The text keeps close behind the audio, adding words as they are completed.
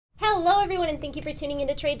Hello everyone, and thank you for tuning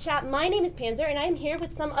into TradeChat. My name is Panzer and I am here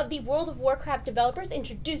with some of the World of Warcraft developers.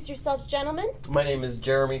 Introduce yourselves, gentlemen. My name is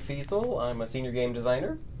Jeremy Fiesel. I'm a senior game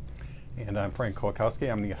designer. And I'm Frank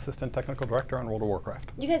Kolakowski. I'm the Assistant Technical Director on World of Warcraft.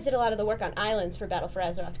 You guys did a lot of the work on islands for Battle for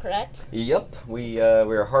Azeroth, correct? Yep, we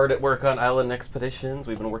are hard at work on island expeditions.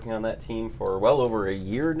 We've been working on that team for well over a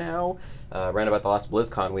year now. Around about the last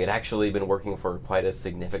BlizzCon, we had actually been working for quite a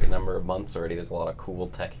significant number of months already. There's a lot of cool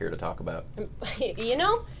tech here to talk about. You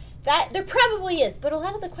know, that there probably is, but a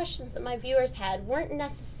lot of the questions that my viewers had weren't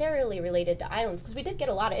necessarily related to islands, because we did get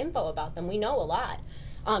a lot of info about them. We know a lot.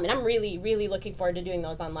 And I'm really, really looking forward to doing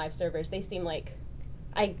those on live servers. They seem like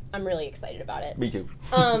I'm really excited about it. Me too.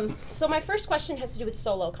 So my first question has to do with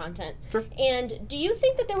solo content. Sure. And do you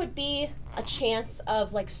think that there would be a chance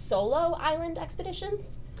of like solo island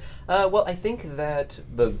expeditions? Well, I think that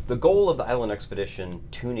the goal of the island expedition,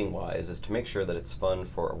 tuning-wise, is to make sure that it's fun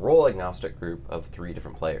for a role-agnostic group of 3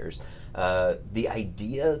 different players. The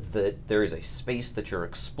idea that there is a space that you're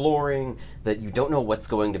exploring, that you don't know what's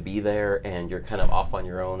going to be there, and you're kind of off on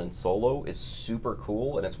your own and solo is super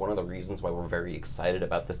cool, and it's one of the reasons why we're very excited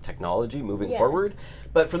about this technology moving forward.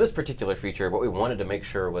 But for this particular feature, what we wanted to make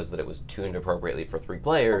sure was that it was tuned appropriately for 3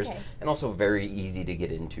 players, and also very easy to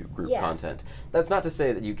get into group content. That's not to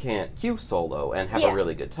say that you can't queue solo and have a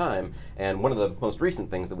really good time, and one of the most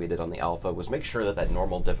recent things that we did on the alpha was make sure that that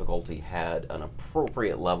normal difficulty had an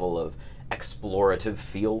appropriate level of explorative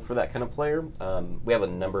feel for that kind of player. We have a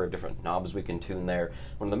number of different knobs we can tune there.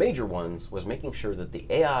 One of the major ones was making sure that the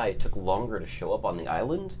AI took longer to show up on the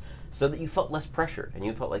island so that you felt less pressure and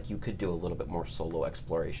you felt like you could do a little bit more solo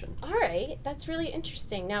exploration. All right, that's really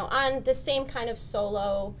interesting. Now, on the same kind of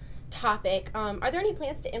solo topic, are there any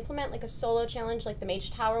plans to implement like a solo challenge like the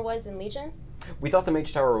Mage Tower was in Legion? We thought the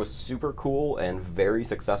Mage Tower was super cool and very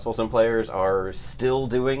successful. Some players are still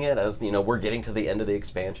doing it as, you know, we're getting to the end of the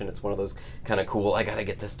expansion. It's one of those kind of cool, I gotta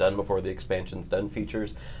get this done before the expansion's done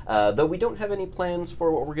features. Though we don't have any plans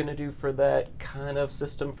for what we're gonna do for that kind of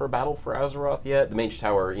system for Battle for Azeroth yet. The Mage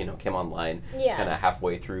Tower, you know, came online kind of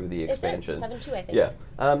halfway through the expansion. It's 7.2, I think.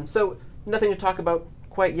 Yeah. So nothing to talk about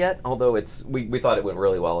quite yet, although we thought it went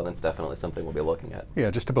really well, and it's definitely something we'll be looking at.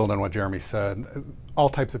 Yeah, just to build on what Jeremy said, all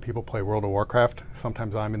types of people play World of Warcraft.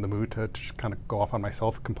 Sometimes I'm in the mood to just kind of go off on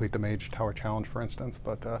myself, complete the Mage Tower Challenge, for instance,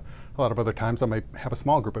 but a lot of other times I might have a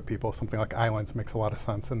small group of people. Something like Islands makes a lot of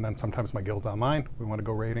sense, and then sometimes my guild's online, we want to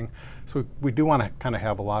go raiding. So we do want to kind of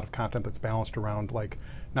have a lot of content that's balanced around like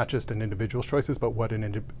not just an individual's choices, but what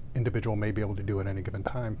an individual may be able to do at any given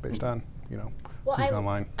time based on, you know, who's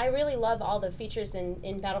online. I really love all the features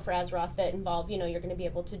in Battle for Azeroth that involve, you know, you're going to be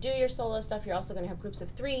able to do your solo stuff. You're also going to have groups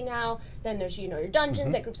of 3 now. Then there's, you know, your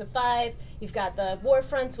dungeons at groups of 5. You've got the war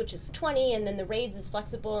fronts, which is 20, and then the raids is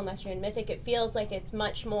flexible unless you're in Mythic. It feels like it's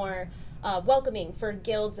much more welcoming for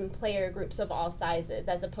guilds and player groups of all sizes,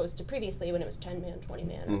 as opposed to previously when it was 10-man,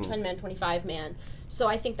 20-man, or 10-man, 25-man. So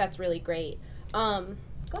I think that's really great.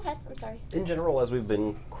 Go ahead, I'm sorry. In general, as we've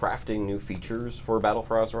been crafting new features for Battle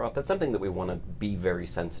for Azeroth, that's something that we want to be very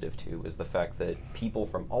sensitive to, is the fact that people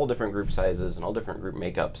from all different group sizes and all different group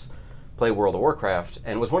makeups play World of Warcraft,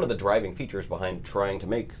 and was one of the driving features behind trying to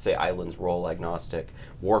make, say, Islands role agnostic,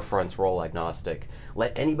 Warfronts role agnostic.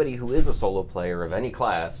 Let anybody who is a solo player of any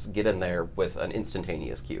class get in there with an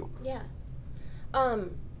instantaneous queue. Yeah.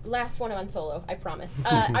 Last one on solo, I promise.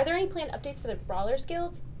 Are there any planned updates for the Brawlers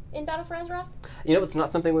Guilds in Battle for Azeroth? You know, it's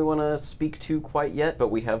not something we want to speak to quite yet, but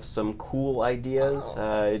we have some cool ideas.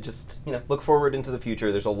 Just, you know, look forward into the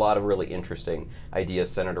future. There's a lot of really interesting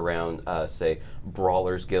ideas centered around, say,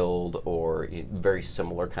 Brawlers Guild or very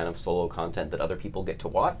similar kind of solo content that other people get to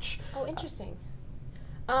watch. Oh, interesting.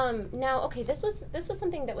 Now, okay, this was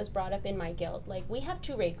something that was brought up in my guild. Like, we have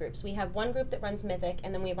 2 raid groups. We have one group that runs Mythic,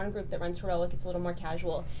 and then we have one group that runs Heroic. It's a little more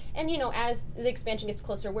casual. And, you know, as the expansion gets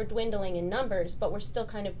closer, we're dwindling in numbers, but we're still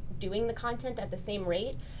kind of doing the content at the same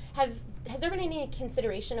rate. Has there been any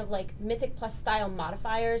consideration of, like, Mythic Plus style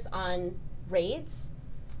modifiers on raids?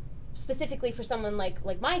 Specifically for someone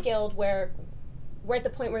like my guild, where we're at the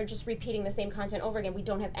point where we're just repeating the same content over again. We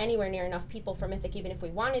don't have anywhere near enough people for Mythic, even if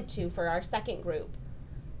we wanted to, for our second group.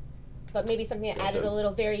 But maybe something that added a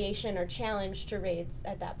little variation or challenge to raids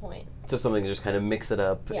at that point. So something to just kind of mix it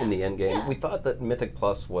up in the end game. Yeah. We thought that Mythic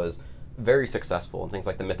Plus was very successful, and things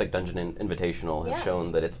like the Mythic Dungeon Invitational have Yeah.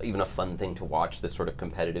 shown that it's even a fun thing to watch, this sort of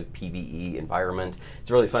competitive PvE environment.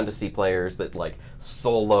 It's really fun to see players that like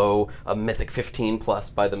solo a Mythic 15 plus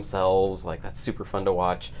by themselves. Like, that's super fun to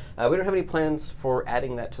watch. We don't have any plans for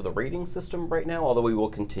adding that to the rating system right now, although we will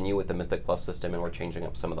continue with the Mythic Plus system, and we're changing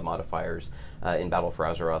up some of the modifiers in Battle for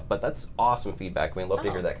Azeroth. But that's awesome feedback. We'd love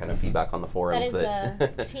to hear that kind of feedback on the forums.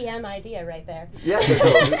 That is a TM idea right there. Yeah,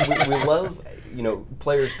 we love, you know,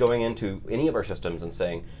 players going into any of our systems and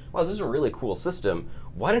saying, wow, this is a really cool system.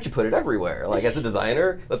 Why don't you put it everywhere? Like, as a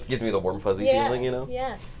designer, that gives me the warm fuzzy feeling, you know?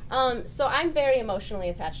 Yeah. So I'm very emotionally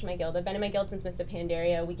attached to my guild. I've been in my guild since Mists of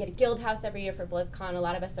Pandaria. We get a guild house every year for BlizzCon. A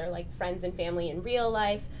lot of us are like friends and family in real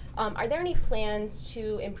life. Are there any plans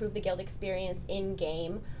to improve the guild experience in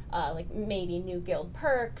game? Like maybe new guild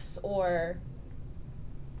perks or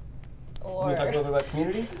You want to talk a little bit about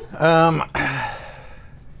communities?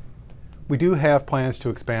 We do have plans to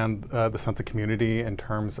expand the sense of community in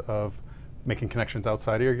terms of making connections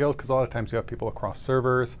outside of your guild, because a lot of times you have people across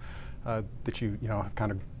servers that you know have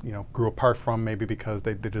kind of grew apart from, maybe because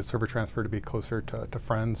they did a server transfer to be closer to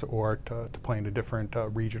friends or to play in a different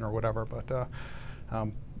region or whatever. But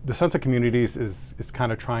the sense of communities is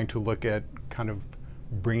kind of trying to look at kind of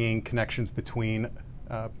bringing connections between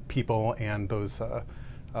people, and those.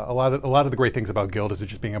 A lot of the great things about Guild is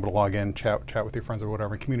just being able to log in, chat with your friends or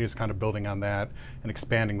whatever. And community is kind of building on that and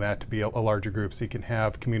expanding that to be a larger group, so you can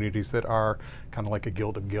have communities that are kind of like a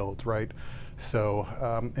guild of guilds, right? So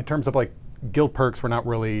in terms of like guild perks, we're not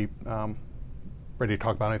really ready to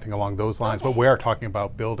talk about anything along those lines, but we are talking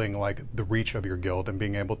about building like the reach of your guild and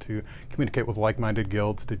being able to communicate with like-minded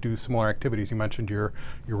guilds to do similar activities. You mentioned your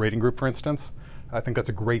raiding group, for instance. I think that's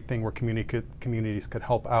a great thing where communities could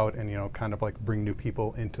help out and kind of like bring new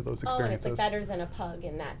people into those experiences. Oh, and it's like better than a pug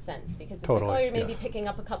in that sense, because it's Totally, like, oh, you're maybe yes. picking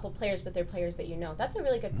up a couple players, but they're players that you know. That's a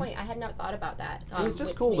really good point. I had not thought about that. It's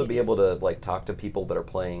just cool to be able to like talk to people that are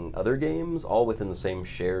playing other games, all within the same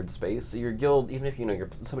shared space. So your guild, even if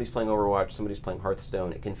somebody's playing Overwatch, somebody's playing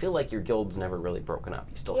Hearthstone, it can feel like your guild's never really broken up.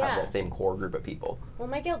 You still have that same core group of people. Well,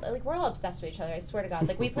 my guild, like, we're all obsessed with each other. I swear to God,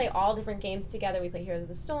 like, we play all different games together. We play Heroes of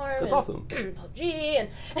the Storm. That's awesome. PUBG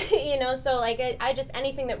and so like I just,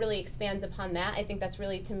 anything that really expands upon that, I think that's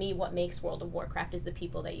really, to me, what makes World of Warcraft is the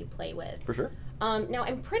people that you play with. For sure. Now,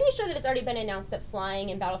 I'm pretty sure that it's already been announced that flying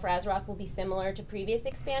in Battle for Azeroth will be similar to previous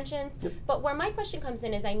expansions. Yep. But where my question comes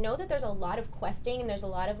in is, I know that there's a lot of questing and there's a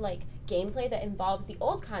lot of like gameplay that involves the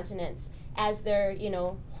old continents as their,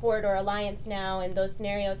 Horde or Alliance now and those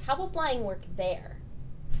scenarios. How will flying work there?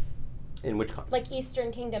 In which continent? Like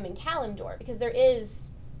Eastern Kingdom and Kalimdor, because there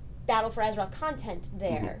is Battle for Azeroth content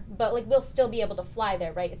there, but like we'll still be able to fly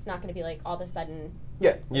there, right? It's not going to be like all of a sudden.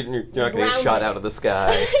 Yeah, you're not going to get shot out of the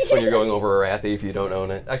sky when you're going over Arathi if you don't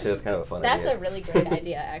own it. Actually, that's kind of a fun idea. That's a really great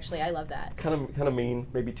idea, actually. I love that. Kind of mean,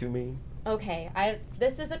 maybe too mean. Okay,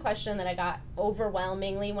 this is a question that I got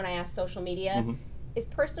overwhelmingly when I asked social media. Mm-hmm. Is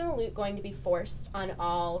personal loot going to be forced on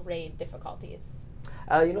all raid difficulties?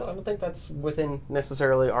 I don't think that's within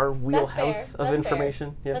necessarily our wheelhouse of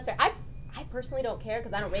information. Fair. Yeah. That's fair. I personally don't care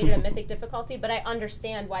because I don't rate it a mythic difficulty, but I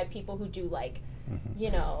understand why people who do like,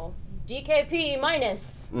 DKP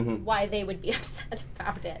minus, why they would be upset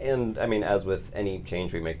about it. And I mean, as with any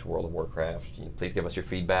change we make to World of Warcraft, please give us your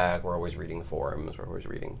feedback. We're always reading the forums. We're always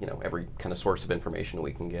reading, every kind of source of information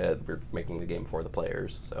we can get. We're making the game for the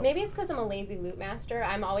players. So maybe it's because I'm a lazy loot master.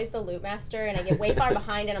 I'm always the loot master, and I get way far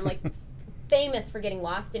behind, and I'm like famous for getting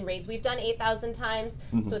lost in raids we've done 8,000 times.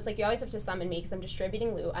 So it's like you always have to summon me because I'm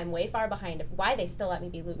distributing loot. I'm way far behind. Why they still let me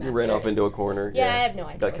be loot master? You ran off into a corner. Yeah, I have no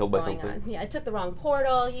idea Got killed what's by going something. on. Yeah, I took the wrong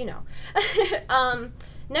portal.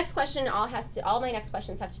 Next question, all my next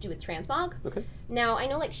questions have to do with Transmog. Okay. Now, I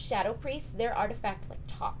know like Shadow Priests, their artifact like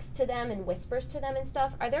talks to them and whispers to them and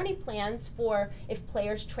stuff. Are there any plans for if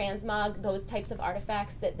players transmog those types of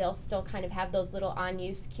artifacts that they'll still kind of have those little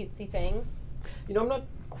on-use cutesy things? I'm not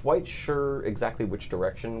quite sure exactly which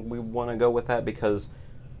direction we want to go with that, because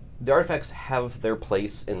the artifacts have their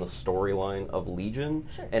place in the storyline of Legion,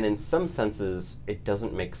 and in some senses it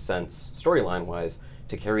doesn't make sense storyline-wise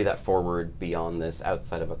to carry that forward beyond this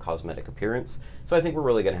outside of a cosmetic appearance. So I think we're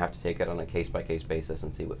really going to have to take it on a case-by-case basis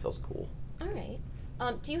and see what feels cool. All right.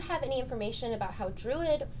 Do you have any information about how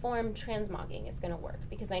Druid form transmogging is going to work?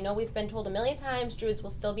 Because I know we've been told a million times Druids will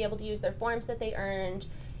still be able to use their forms that they earned.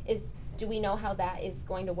 Do we know how that is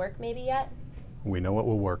going to work maybe yet? We know it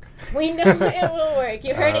will work. We know it will work.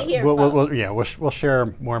 You heard it here, folks. We'll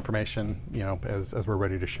share more information, as we're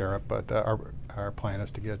ready to share it. But our plan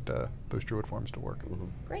is to get those Druid forms to work. Mm-hmm.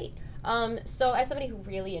 Great. So as somebody who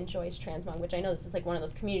really enjoys Transmog, which I know this is like one of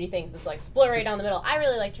those community things that's like split right down the middle, I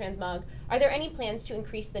really like Transmog. Are there any plans to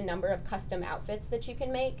increase the number of custom outfits that you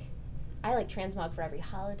can make? I like Transmog for every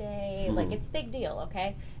holiday. Mm-hmm. Like, it's a big deal,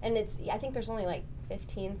 okay? And I think there's only like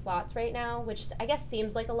 15 slots right now, which I guess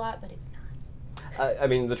seems like a lot, but it's not. I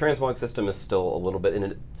mean, the Transmog system is still a little bit in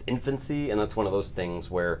its infancy, and that's one of those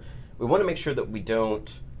things where we want to make sure that we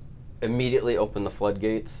don't immediately open the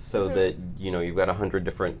floodgates so that you've got 100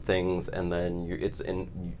 different things, and then you're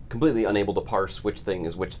completely unable to parse which thing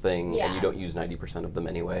is which thing, and you don't use 90% of them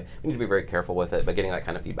anyway. We need to be very careful with it, but getting that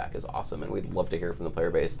kind of feedback is awesome, and we'd love to hear from the player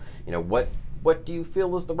base. What do you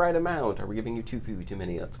feel is the right amount? Are we giving you too few, too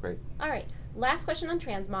many? That's great. All right. Last question on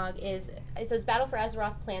Transmog is, it says Battle for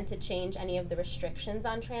Azeroth plan to change any of the restrictions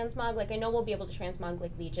on Transmog? Like, I know we'll be able to transmog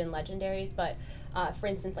like Legion legendaries, but for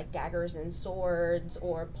instance, like daggers and swords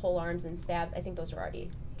or polearms and stabs, I think those are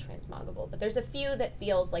already transmogable. But there's a few that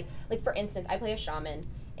feels like for instance, I play a shaman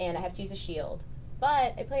and I have to use a shield.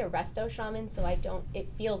 But I play a resto shaman, so it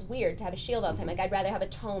feels weird to have a shield all the time. Like, I'd rather have a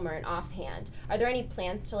tome or an offhand. Are there any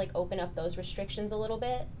plans to like open up those restrictions a little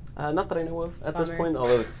bit? Not that I know of at this point,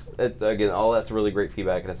 although again, all that's really great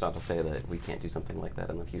feedback, and it's not to say that we can't do something like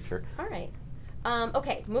that in the future. All right.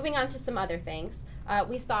 Okay, moving on to some other things.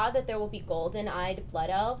 We saw that there will be golden-eyed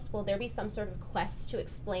blood elves. Will there be some sort of quest to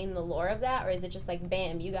explain the lore of that, or is it just like,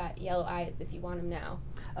 bam, you got yellow eyes if you want them now?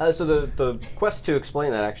 So the quest to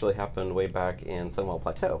explain that actually happened way back in Sunwell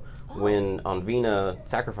Plateau, when Anvina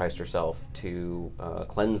sacrificed herself to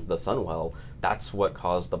cleanse the Sunwell. That's what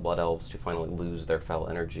caused the Blood Elves to finally lose their fel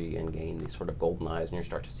energy and gain these sort of golden eyes, and you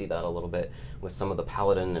start to see that a little bit with some of the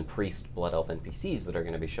Paladin and Priest Blood Elf NPCs that are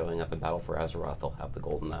going to be showing up in Battle for Azeroth. They'll have the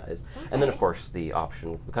golden eyes. Okay. And then, of course, the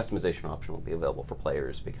customization option will be available for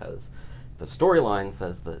players, because the storyline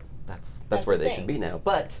says that that's where they should be now.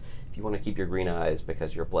 But if you want to keep your green eyes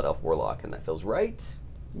because you're a Blood Elf Warlock and that feels right,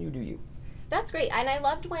 you do you. That's great, and I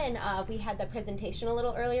loved when we had the presentation a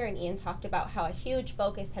little earlier and Ian talked about how a huge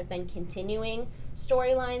focus has been continuing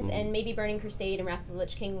storylines, and maybe Burning Crusade and Wrath of the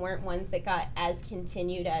Lich King weren't ones that got as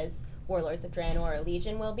continued as Warlords of Draenor or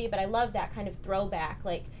Legion will be, but I love that kind of throwback,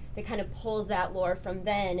 like, that kind of pulls that lore from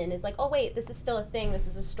then and is like, oh wait, this is still a thing, this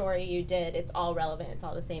is a story you did, it's all relevant, it's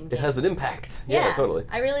all the same game. It has an impact. Yeah, totally.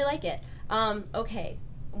 I really like it. Okay,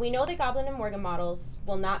 we know that Goblin and Morgan models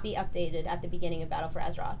will not be updated at the beginning of Battle for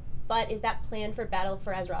Azeroth. But is that planned for Battle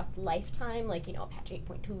for Azeroth's lifetime, like, patch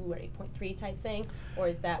 8.2 or 8.3 type thing? Or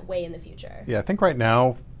is that way in the future? Yeah, I think right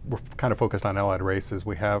now we're kind of focused on allied races.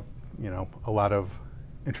 We have, a lot of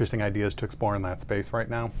interesting ideas to explore in that space right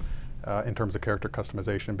now in terms of character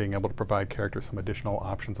customization, being able to provide characters some additional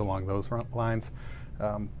options along those lines.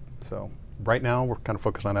 So right now we're kind of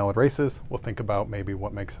focused on allied races. We'll think about maybe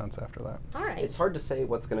what makes sense after that. All right. It's hard to say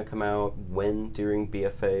what's going to come out when during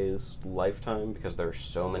BFA's lifetime, because there are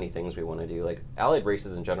so many things we want to do. Like, allied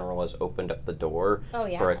races in general has opened up the door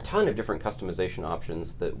for a ton of different customization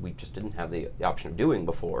options that we just didn't have the option of doing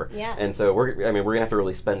before. Yeah. And so we're going to have to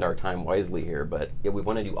really spend our time wisely here, but yeah, we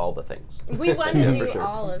want to do all the things. We want to do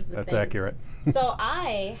all of the things. That's accurate. So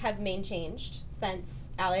I have main changed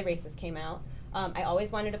since allied races came out. I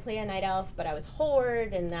always wanted to play a Night Elf, but I was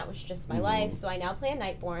Horde, and that was just my life. So I now play a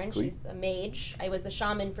Nightborn. Sweet. She's a mage. I was a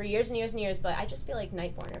shaman for years and years and years, but I just feel like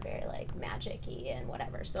Nightborn are very, like, magic-y and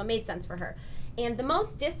whatever. So it made sense for her. And the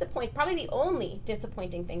most probably the only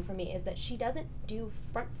disappointing thing for me is that she doesn't do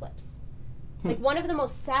front flips. Like, one of the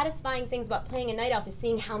most satisfying things about playing a Night Elf is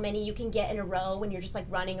seeing how many you can get in a row when you're just, like,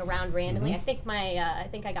 running around randomly. I think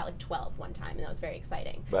I got, like, 12 one time, and that was very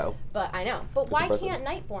exciting. Wow. But I know. But That's why impressive. can't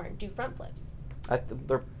Nightborn do front flips?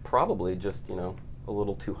 They're probably just, a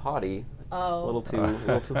little too haughty. Oh. A little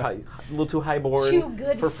too highborn. Too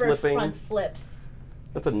good for flipping. front flips.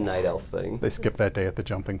 That's a Night Elf thing. They skipped that day at the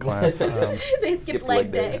jumping class. They skipped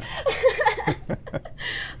leg day.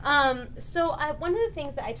 So one of the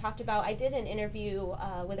things that I talked about, I did an interview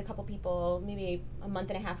with a couple people maybe a month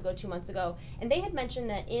and a half ago, 2 months ago, and they had mentioned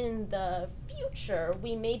that in the future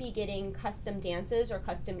we may be getting custom dances or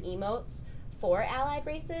custom emotes for allied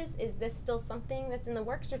races. Is this still something that's in the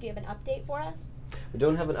works, or do you have an update for us? We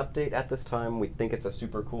don't have an update at this time. We think it's a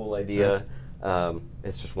super cool idea.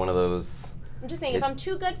 It's just one of those... I'm just saying, if I'm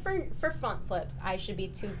too good for front flips, I should be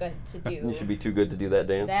too good to do... You should be too good to do that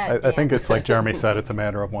dance? I think it's like Jeremy said, it's a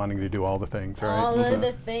matter of wanting to do all the things, right? All of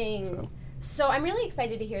the things. So I'm really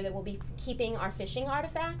excited to hear that we'll be keeping our fishing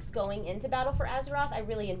artifacts going into Battle for Azeroth. I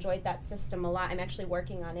really enjoyed that system a lot. I'm actually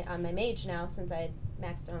working on it on my mage now since I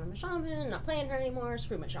maxed out on my shaman, not playing her anymore,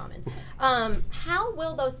 screw my shaman. How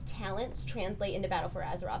will those talents translate into Battle for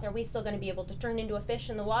Azeroth? Are we still going to be able to turn into a fish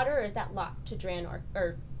in the water, or is that locked to Dran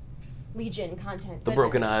or Legion content? The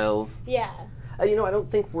Broken Isles. Yeah. You know, I don't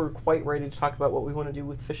think we're quite ready to talk about what we want to do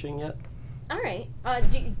with fishing yet. All right.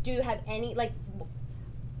 Do you have any, like,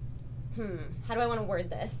 how do I want to word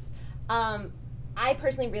this? I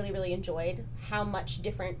personally really enjoyed how much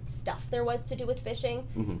different stuff there was to do with fishing.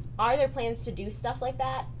 Mm-hmm. Are there plans to do stuff like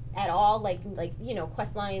that at all? Like you know,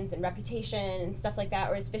 quest lines and reputation and stuff like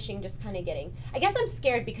that? Or is fishing just kind of getting... I guess I'm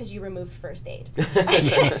scared because you removed first aid.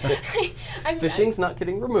 Fishing's not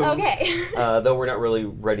getting removed. Okay. Though we're not really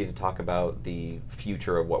ready to talk about the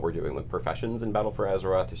future of what we're doing with professions in Battle for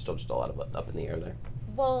Azeroth. There's still just a lot of it up in the air there.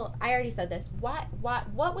 Well, I already said this. What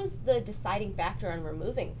was the deciding factor on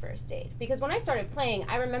removing first aid? Because when I started playing,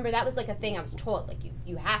 I remember that was like a thing I was told. Like,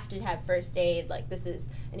 you have to have first aid. Like, this is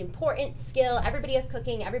an important skill. Everybody has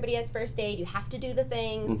cooking. Everybody has first aid. You have to do the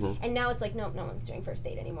things. Mm-hmm. And now it's like, no one's doing first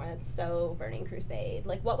aid anymore. That's so Burning Crusade.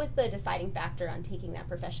 Like, what was the deciding factor on taking that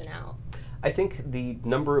profession out? I think the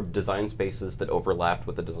number of design spaces that overlapped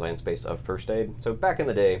with the design space of first aid. So back in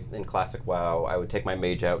the day, in classic WoW, I would take my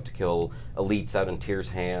mage out to kill elites out in Tyr's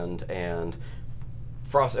Hand and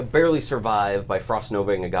barely survive by frost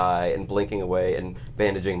novaing a guy and blinking away and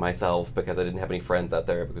bandaging myself because I didn't have any friends out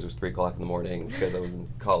there because it was 3 o'clock in the morning because I was in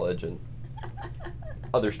college and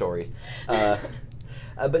other stories.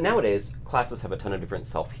 But nowadays, classes have a ton of different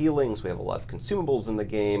self-healings. We have a lot of consumables in the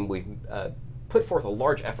game. We've put forth a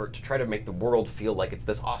large effort to try to make the world feel like it's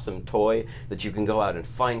this awesome toy that you can go out and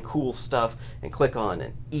find cool stuff and click on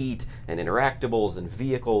and eat, and interactables and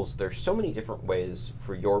vehicles. There's so many different ways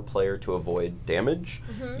for your player to avoid damage.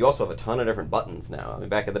 Mm-hmm. You also have a ton of different buttons now. I mean,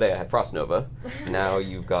 back in the day I had Frost Nova. Now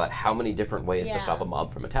you've got how many different ways to stop a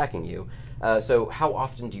mob from attacking you. So how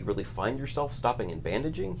often do you really find yourself stopping and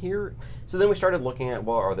bandaging here? So then we started looking at,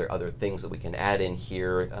 well, are there other things that we can add in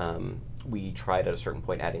here? We tried at a certain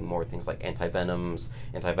point adding more things like anti-venoms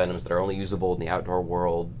that are only usable in the outdoor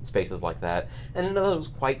world, spaces like that. And none of those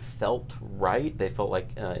quite felt right. They felt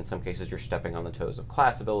like, in some cases, you're stepping on the toes of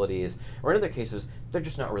class abilities, or in other cases, they're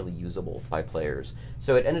just not really usable by players.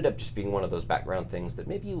 So it ended up just being one of those background things that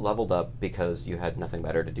maybe you leveled up because you had nothing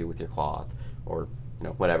better to do with your cloth, or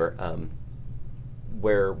whatever.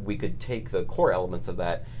 Where we could take the core elements of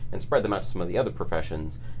that and spread them out to some of the other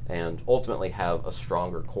professions and ultimately have a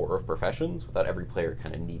stronger core of professions without every player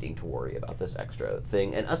kind of needing to worry about this extra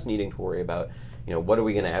thing and us needing to worry about, what are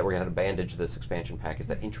we going to add? We're going to bandage this expansion pack. Is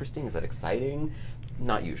that interesting? Is that exciting?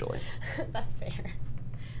 Not usually. That's fair.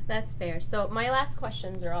 That's fair. So my last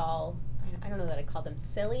questions are all, I don't know that I'd call them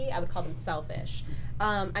silly. I would call them selfish.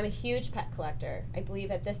 I'm a huge pet collector. I believe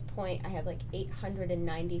at this point I have like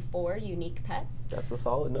 894 unique pets. That's a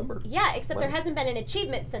solid number. Yeah, except there hasn't been an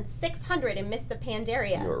achievement since 600 in Mist of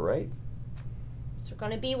Pandaria. You're right. So we're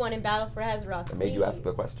going to be one in Battle for Azeroth. I made you ask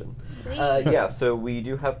the question. Yeah, so we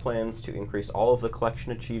do have plans to increase all of the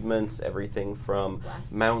collection achievements, everything from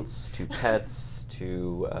mounts to pets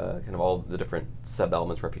to kind of all the different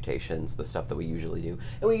sub-elements, reputations, the stuff that we usually do.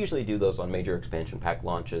 And we usually do those on major expansion pack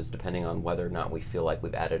launches, depending on whether or not we feel like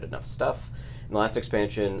we've added enough stuff. In the last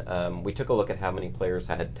expansion, we took a look at how many players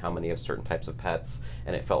had how many of certain types of pets,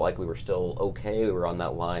 and it felt like we were still okay. We were on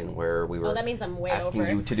that line where we were that means I'm way asking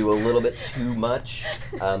over. you to do a little bit too much,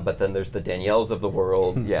 but then there's the Danielles of the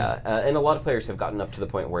world, and a lot of players have gotten up to the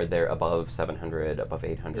point where they're above 700, above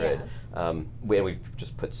 800, and we've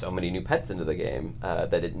just put so many new pets into the game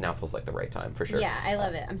that it now feels like the right time, for sure. Yeah, I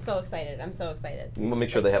love it. I'm so excited. We'll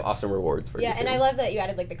make sure they have awesome rewards for you, and too. I love that you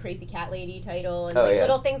added like the Crazy Cat Lady title and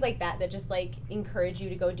little things like that just like encourage you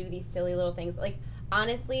to go do these silly little things. Like,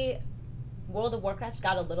 honestly, World of Warcraft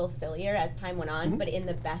got a little sillier as time went on, but in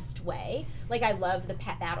the best way. Like, I love the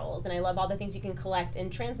pet battles, and I love all the things you can collect,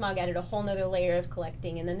 and Transmog added a whole nother layer of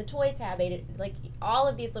collecting, and then the toy tab added, like, all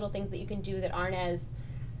of these little things that you can do that aren't as,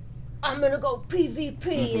 I'm gonna go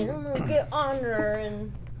PvP, and I'm gonna get honor,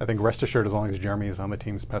 and... I think rest assured, as long as Jeremy is on the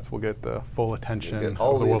team's pets will get the full attention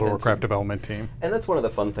of the World of Warcraft development team. And that's one of the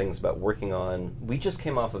fun things about working on, we just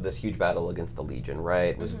came off of this huge battle against the Legion, right?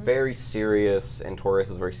 It was very serious, and Taurus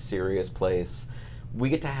was a very serious place. We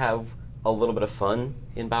get to have a little bit of fun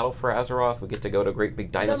in Battle for Azeroth. We get to go to great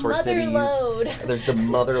big dinosaur cities. There's the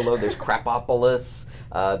Mother Lode, there's Crapopolis.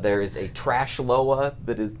 There is a Trash Loa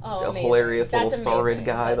that is a hilarious little Saurid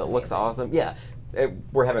guy that looks awesome. Yeah.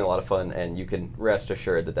 we're having a lot of fun, and you can rest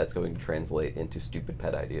assured that that's going to translate into stupid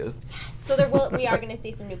pet ideas. So we are going to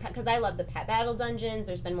see some new pet, because I love the pet battle dungeons.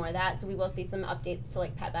 There's been more of that, so we will see some updates to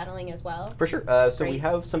like pet battling as well. For sure. So we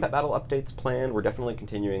have some pet battle updates planned. We're definitely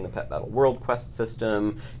continuing the pet battle world quest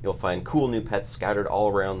system. You'll find cool new pets scattered all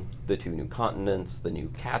around the 2 new continents. The new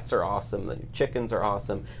cats are awesome. The new chickens are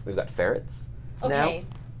awesome. We've got ferrets now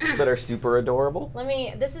that are super adorable.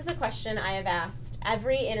 This is a question I have asked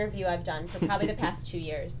every interview I've done for probably the past 2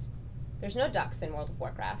 years. There's no ducks in World of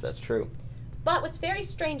Warcraft. That's true. But what's very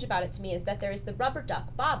strange about it to me is that there is the rubber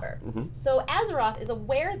duck bobber. Mm-hmm. So Azeroth is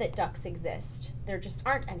aware that ducks exist. There just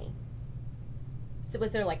aren't any. So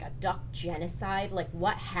was there like a duck genocide? Like,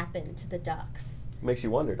 what happened to the ducks? Makes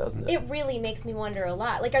you wonder, doesn't it? It really makes me wonder a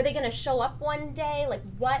lot. Like, are they going to show up one day? Like,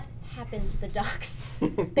 what happened to the ducks?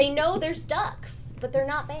 They know there's ducks, but they're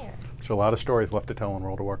not there. There's a lot of stories left to tell in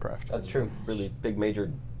World of Warcraft. That's true. Really big,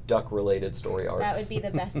 major duck-related story arcs. That would be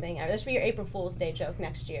the best thing ever. This should be your April Fool's Day joke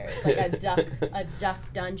next year. It's like a duck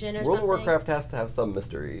dungeon or World something. of Warcraft has to have some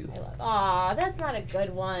mysteries. Aw, that's not a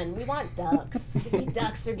good one. We want ducks. Give me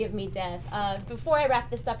ducks or give me death. Before I wrap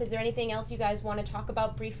this up, is there anything else you guys want to talk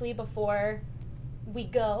about briefly before we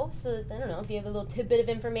go? So, I don't know, if you have a little tidbit of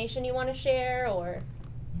information you want to share, or...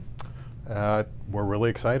 We're really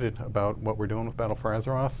excited about what we're doing with Battle for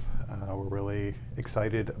Azeroth. We're really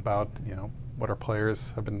excited about what our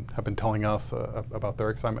players have been telling us about their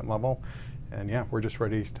excitement level, and yeah, we're just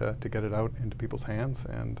ready to get it out into people's hands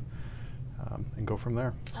and go from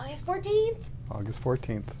there. August 14th. August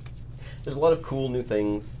 14th. There's a lot of cool new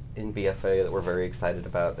things in BFA that we're very excited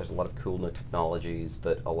about. There's a lot of cool new technologies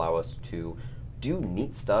that allow us to do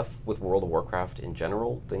neat stuff with World of Warcraft in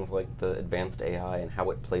general, things like the advanced AI and how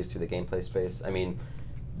it plays through the gameplay space. I mean,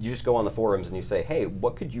 you just go on the forums and you say, hey,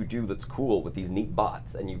 what could you do that's cool with these neat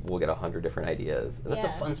bots? And you will get 100 different ideas. And that's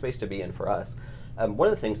a fun space to be in for us. One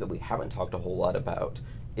of the things that we haven't talked a whole lot about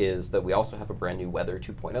is that we also have a brand new Weather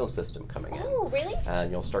 2.0 system coming in. Oh, really? And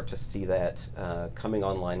you'll start to see that coming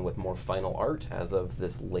online with more final art as of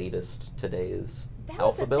this latest today's That alpha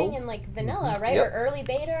was the build. thing in like vanilla, right? Yep. Or early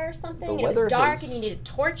beta or something. The And it was weather dark has- and you needed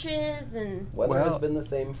torches and... Weather has been the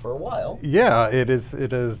same for a while. Yeah, it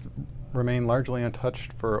has remained largely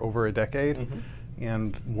untouched for over a decade. Mm-hmm.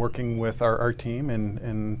 And working with our team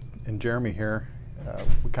and Jeremy here,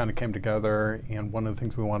 we kind of came together, and one of the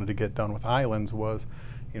things we wanted to get done with islands was,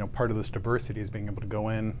 part of this diversity is being able to go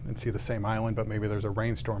in and see the same island, but maybe there's a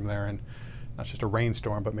rainstorm there, and not just a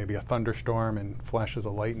rainstorm, but maybe a thunderstorm and flashes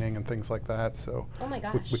of lightning and things like that. So Oh my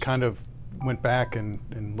gosh. we kind of went back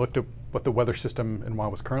and looked at what the weather system and WoW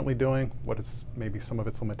was currently doing, what maybe some of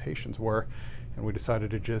its limitations were, and we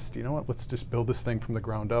decided to just, let's just build this thing from the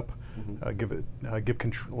ground up, give a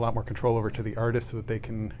lot more control over to the artists so that they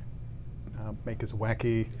can make as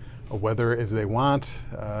wacky a weather as they want,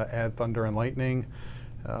 add thunder and lightning.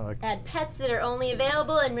 Add pets that are only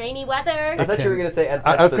available in rainy weather. I thought you were going to say add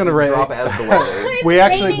I pets was that gonna drop as the weather. It's we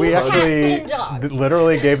raining cats and dogs.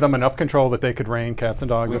 literally gave them enough control that they could rain cats and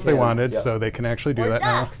dogs if they can, wanted, yep. so they can actually do Or that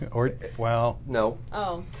ducks. now. Or No.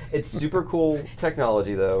 Oh. It's super cool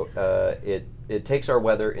technology, though. It takes our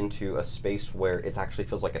weather into a space where it actually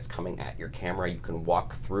feels like it's coming at your camera. You can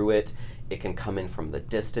walk through it. It can come in from the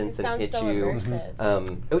distance It and sounds hit so you.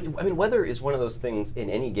 immersive. I mean, weather is one of those things in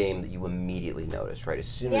any game that you immediately notice, right? As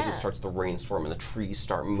soon as Yeah. it starts to rainstorm and the trees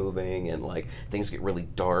start moving and like things get really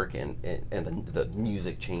dark and the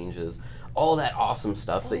music changes, all that awesome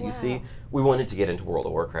stuff that you see, we wanted to get into World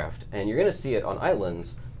of Warcraft. And you're going to see it on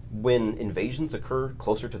islands. When invasions occur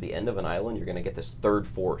closer to the end of an island, you're going to get this third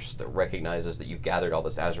force that recognizes that you've gathered all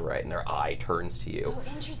this azurite, and their eye turns to you.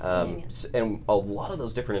 Oh, interesting. And a lot of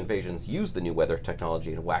those different invasions use the new weather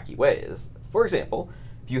technology in wacky ways. For example,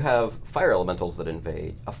 if you have fire elementals that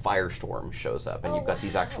invade, a firestorm shows up, and you've got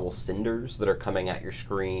these actual cinders that are coming at your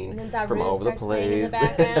screen And then from Darude all over the starts playing in the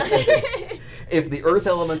place. background. If the earth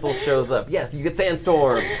elemental shows up, yes, you get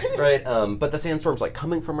sandstorm, right? But the sandstorm's like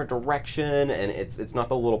coming from a direction, and it's not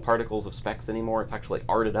the little particles of specks anymore. It's actually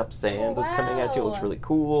arted up sand that's coming at you. It looks really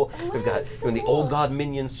cool. Oh, We've got this is so when the cool. old god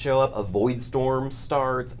minions show up, a void storm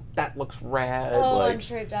starts. That looks rad. Oh, like, I'm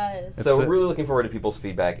sure it does. so we're really looking forward to people's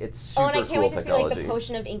feedback. It's super and I can't cool wait to see technology. like the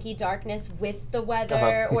potion of inky darkness with the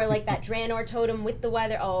weather, or like that Draenor totem with the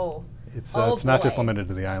weather. Oh. it's Oh, not just boy. limited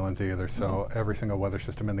to the islands either, so every single weather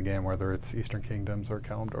system in the game, whether it's Eastern Kingdoms or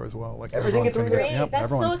Kalimdor as well. Like Everything everyone's gets gonna Great. yep, That's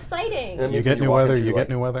everyone. so exciting. And You if get you're new walking weather, through, you like, get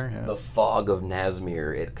new weather. Yeah. The fog of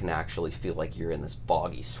Nazmir, it can actually feel like you're in this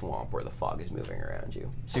foggy swamp where the fog is moving around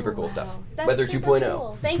you. Super Oh, cool wow. stuff. That's Weather super 2.0.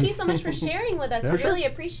 cool. Thank you so much for sharing with us. Yeah, We sure. really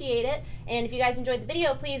appreciate it. And if you guys enjoyed the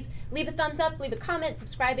video, please leave a thumbs up, leave a comment,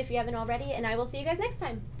 subscribe if you haven't already, and I will see you guys next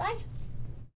time. Bye.